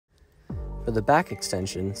For the back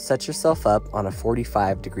extension, set yourself up on a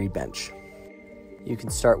 45-degree bench. You can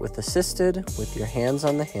start with assisted with your hands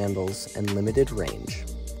on the handles and limited range,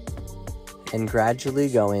 and gradually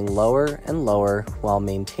going lower and lower while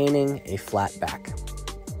maintaining a flat back.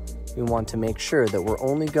 We want to make sure that we're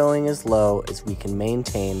only going as low as we can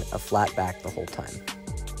maintain a flat back the whole time.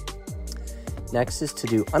 Next is to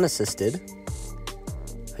do unassisted.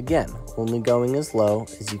 Again, only going as low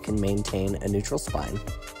as you can maintain a neutral spine.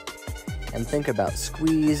 And think about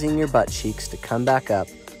squeezing your butt cheeks to come back up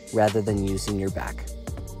rather than using your back.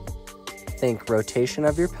 Think rotation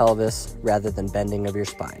of your pelvis rather than bending of your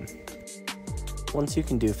spine. Once you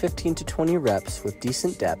can do 15 to 20 reps with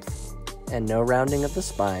decent depth and no rounding of the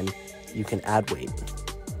spine, you can add weight.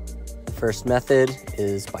 The first method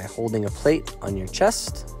is by holding a plate on your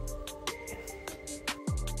chest.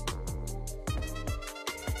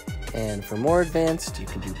 And for more advanced, you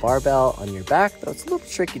can do barbell on your back, though it's a little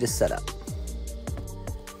tricky to set up.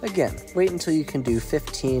 Again, wait until you can do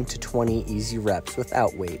 15 to 20 easy reps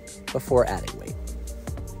without weight before adding weight.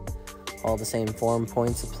 All the same form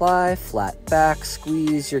points apply: flat back,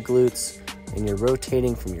 squeeze your glutes, and you're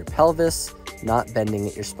rotating from your pelvis, not bending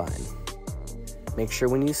at your spine. Make sure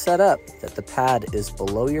when you set up that the pad is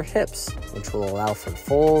below your hips, which will allow for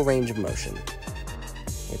full range of motion.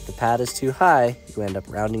 If the pad is too high, you end up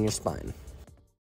rounding your spine.